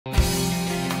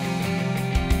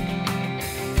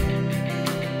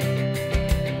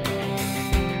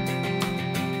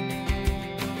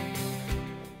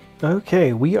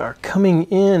Okay, we are coming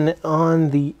in on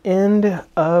the end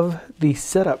of the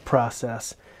setup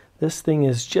process. This thing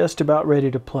is just about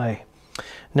ready to play.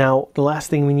 Now, the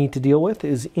last thing we need to deal with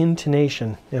is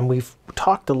intonation, and we've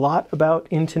talked a lot about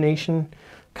intonation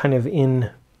kind of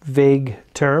in vague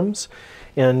terms,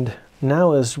 and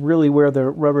now is really where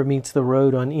the rubber meets the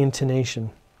road on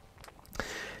intonation.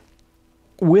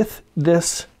 With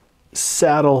this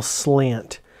saddle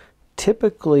slant,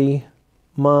 typically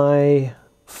my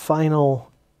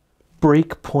final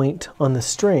break point on the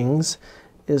strings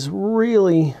is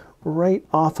really right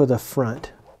off of the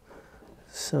front.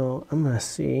 So I'm going to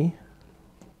see.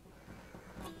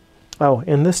 Oh,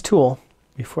 and this tool,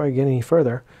 before I get any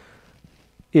further,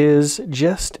 is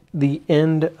just the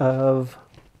end of,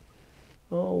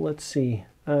 oh, let's see,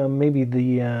 maybe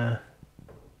the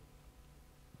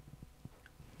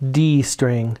D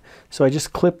string. So I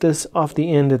just clipped this off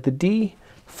the end of the D,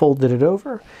 folded it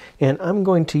over, and I'm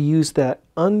going to use that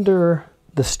under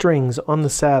the strings on the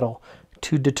saddle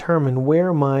to determine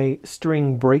where my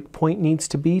string break point needs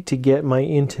to be to get my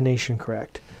intonation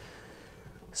correct.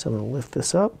 So I'm going to lift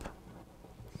this up,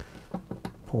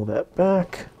 pull that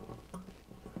back.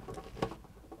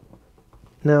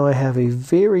 Now I have a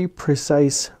very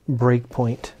precise break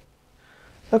point.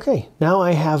 Okay, now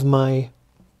I have my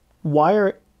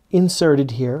wire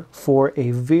inserted here for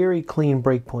a very clean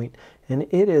break point, and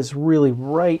it is really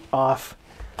right off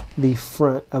the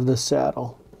front of the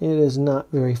saddle. It is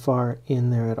not very far in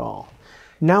there at all.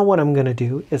 Now what I'm going to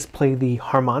do is play the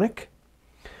harmonic,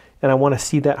 and I want to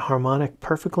see that harmonic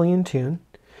perfectly in tune,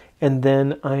 and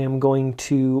then I am going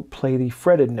to play the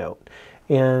fretted note,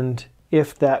 and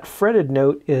if that fretted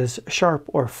note is sharp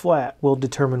or flat will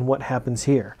determine what happens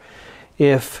here.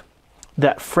 If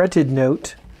that fretted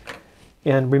note,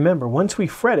 and remember, once we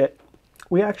fret it,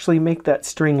 we actually make that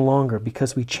string longer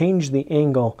because we change the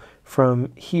angle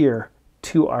from here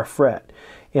to our fret.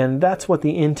 And that's what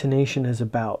the intonation is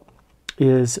about,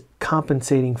 is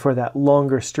compensating for that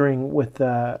longer string with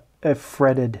a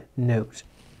fretted note.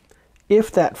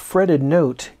 If that fretted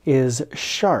note is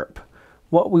sharp,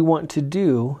 what we want to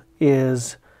do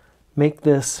is make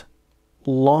this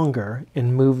longer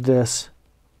and move this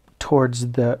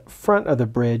towards the front of the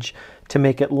bridge to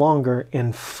make it longer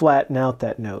and flatten out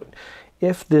that note.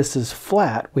 If this is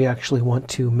flat, we actually want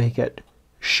to make it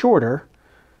shorter,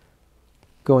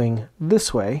 going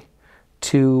this way,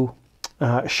 to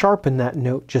sharpen that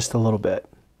note just a little bit.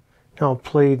 Now I'll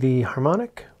play the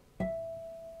harmonic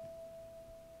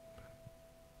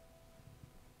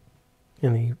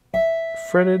and the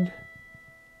fretted,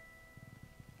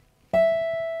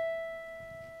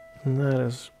 and that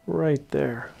is right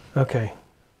there. Okay,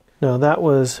 now that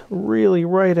was really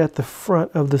right at the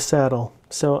front of the saddle,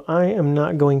 so I am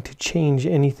not going to change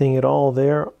anything at all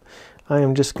there. I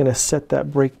am just going to set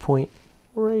that break point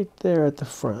right there at the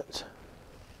front.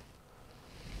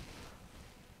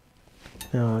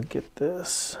 Now I'll get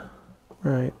this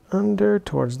right under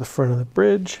towards the front of the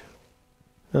bridge.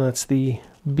 Now that's the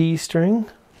B string,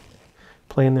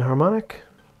 playing the harmonic.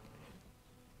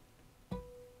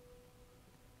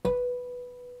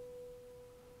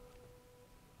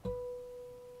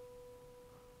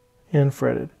 And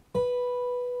fretted.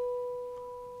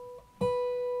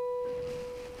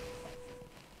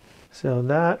 So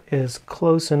that is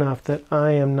close enough that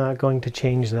I am not going to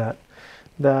change that.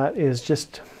 That is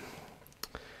just,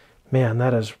 man,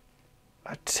 that is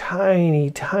a tiny,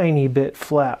 tiny bit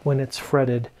flat when it's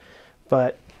fretted,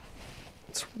 but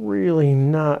it's really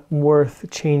not worth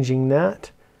changing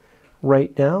that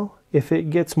right now. If it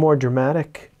gets more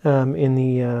dramatic in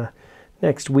the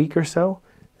next week or so,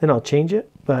 then I'll change it,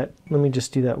 but let me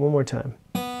just do that one more time.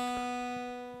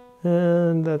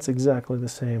 And that's exactly the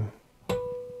same.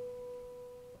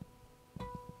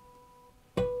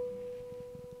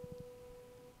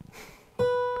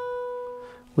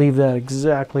 Leave that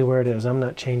exactly where it is. I'm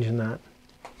not changing that.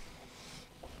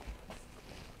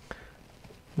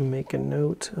 Make a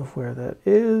note of where that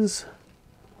is.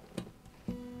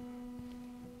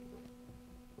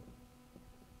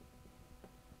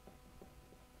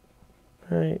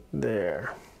 Right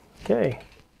there. Okay,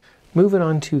 moving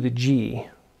on to the G.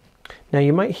 Now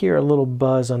you might hear a little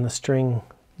buzz on the string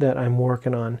that I'm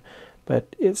working on,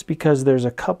 but it's because there's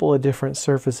a couple of different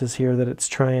surfaces here that it's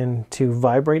trying to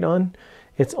vibrate on.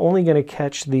 It's only going to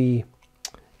catch the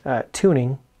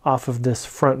tuning off of this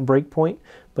front break point,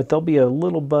 but there'll be a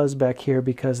little buzz back here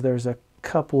because there's a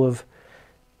couple of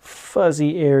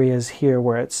fuzzy areas here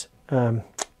where it's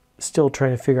still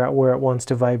trying to figure out where it wants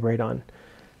to vibrate on.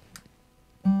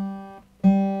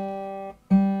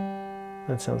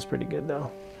 That sounds pretty good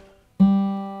though.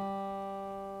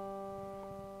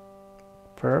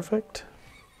 Perfect.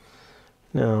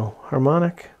 Now,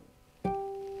 harmonic,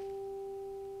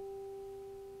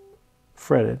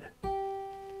 fretted.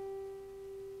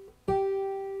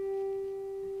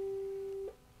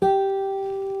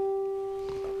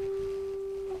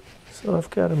 So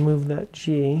I've got to move that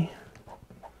G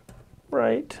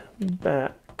right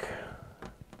back,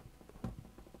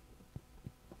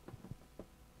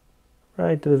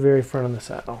 right to the very front of the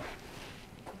saddle.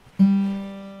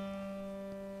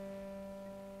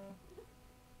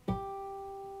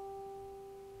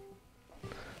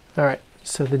 All right,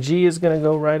 so the G is going to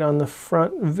go right on the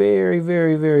front, very,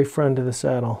 very, very front of the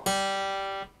saddle.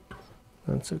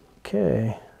 That's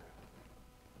okay.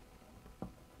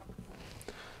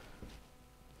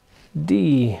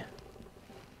 D,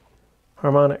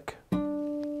 harmonic.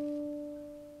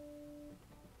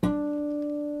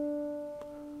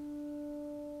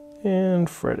 And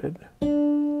fretted.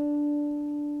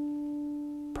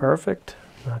 Perfect.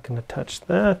 Not going to touch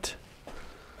that.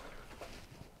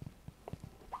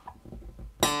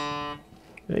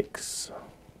 Yikes.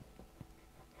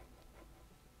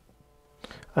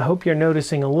 I hope you're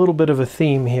noticing a little bit of a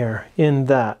theme here in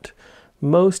that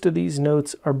most of these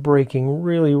notes are breaking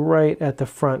really right at the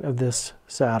front of this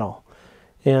saddle.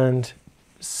 And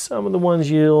some of the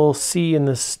ones you'll see in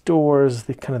the stores,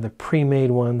 the kind of the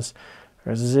pre-made ones,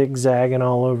 are zigzagging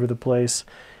all over the place.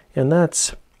 And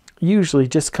that's usually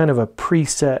just kind of a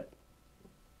preset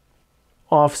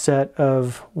offset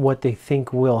of what they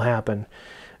think will happen.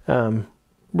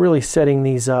 Really setting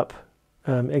these up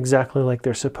exactly like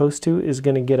they're supposed to is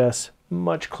going to get us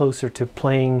much closer to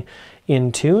playing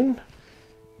in tune.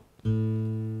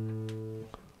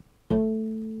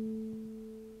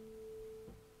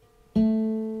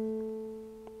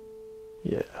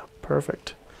 Yeah,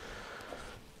 perfect.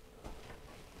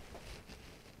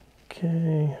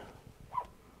 Okay.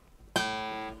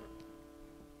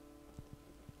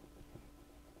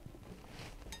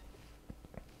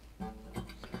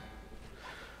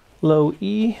 Low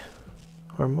E,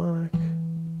 harmonic.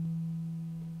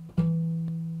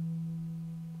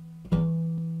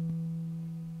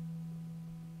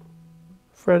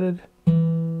 Fretted.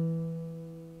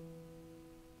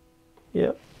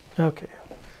 Yep, okay.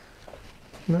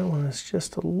 And that one is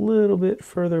just a little bit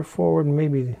further forward,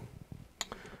 maybe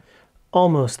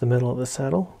almost the middle of the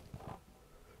saddle.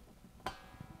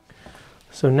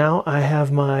 So now I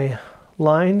have my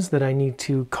lines that I need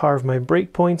to carve my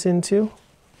breakpoints into.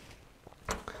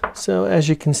 So as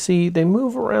you can see, they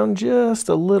move around just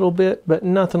a little bit, but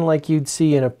nothing like you'd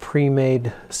see in a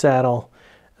pre-made saddle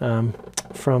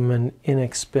from an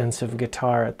inexpensive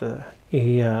guitar at the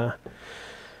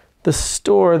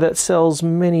store that sells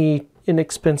many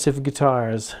inexpensive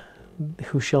guitars,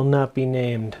 who shall not be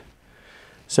named.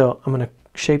 So I'm going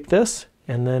to shape this,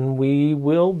 and then we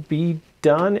will be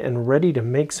done and ready to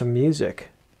make some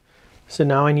music. So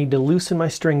now I need to loosen my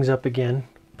strings up again,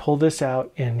 pull this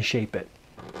out, and shape it.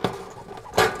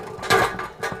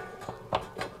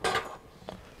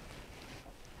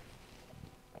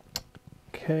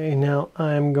 Okay, now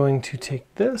I'm going to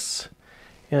take this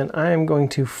and I am going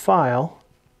to file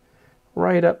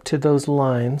right up to those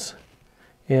lines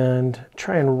and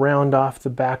try and round off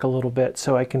the back a little bit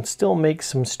so I can still make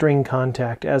some string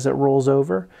contact as it rolls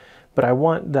over, but I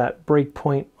want that break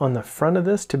point on the front of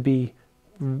this to be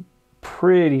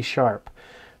pretty sharp.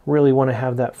 Really want to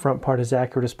have that front part as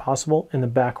accurate as possible and the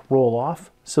back roll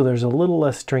off so there's a little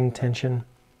less string tension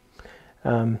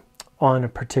on a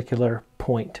particular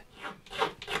point.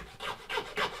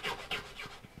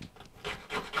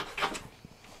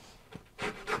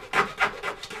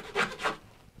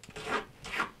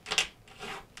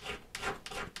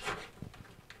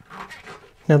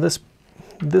 Now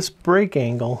this break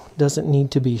angle doesn't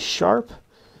need to be sharp,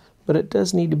 but it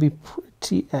does need to be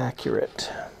pretty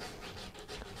accurate.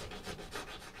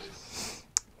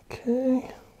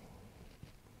 Okay.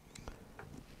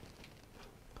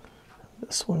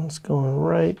 This one's going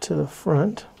right to the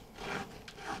front.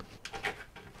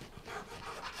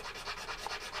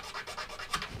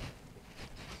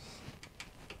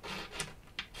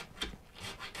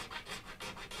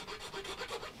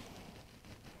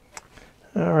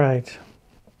 All right,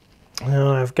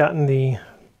 now I've gotten the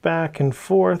back and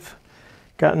forth,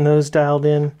 gotten those dialed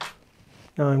in.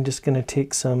 Now I'm just going to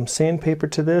take some sandpaper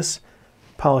to this,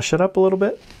 polish it up a little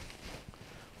bit.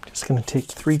 Just going to take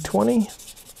 320.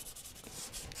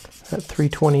 That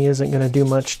 320 isn't going to do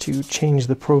much to change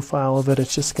the profile of it.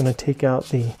 It's just going to take out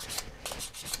the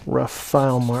rough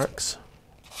file marks.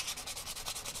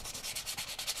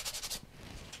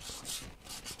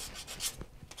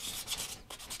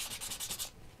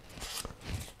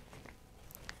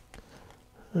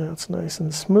 That's nice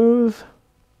and smooth.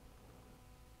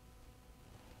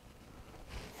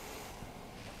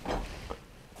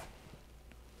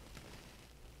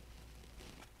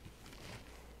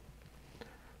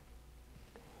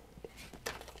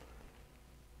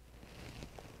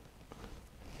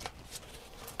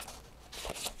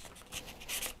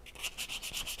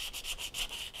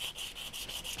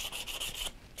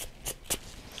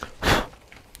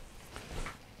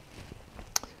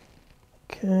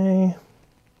 Okay,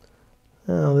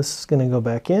 now this is going to go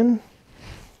back in.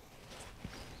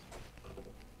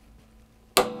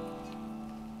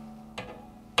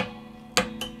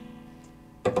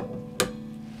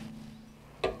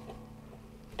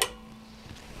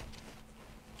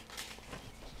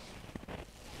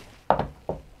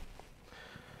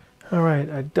 All right,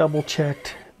 I double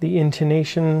checked the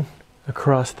intonation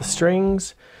across the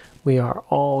strings. We are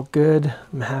all good.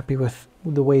 I'm happy with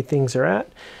the way things are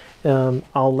at.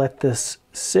 I'll let this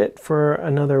sit for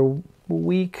another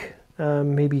week,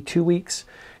 maybe 2 weeks,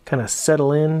 kind of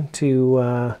settle in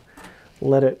to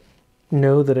let it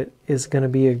know that it is going to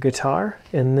be a guitar,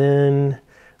 and then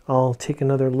I'll take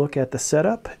another look at the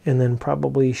setup and then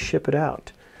probably ship it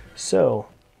out. So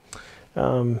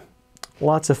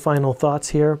lots of final thoughts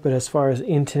here, but as far as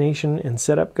intonation and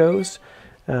setup goes,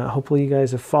 hopefully you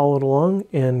guys have followed along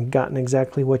and gotten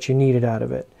exactly what you needed out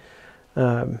of it.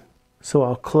 So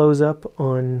I'll close up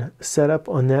on setup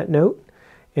on that note,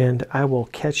 and I will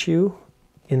catch you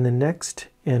in the next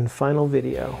and final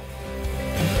video.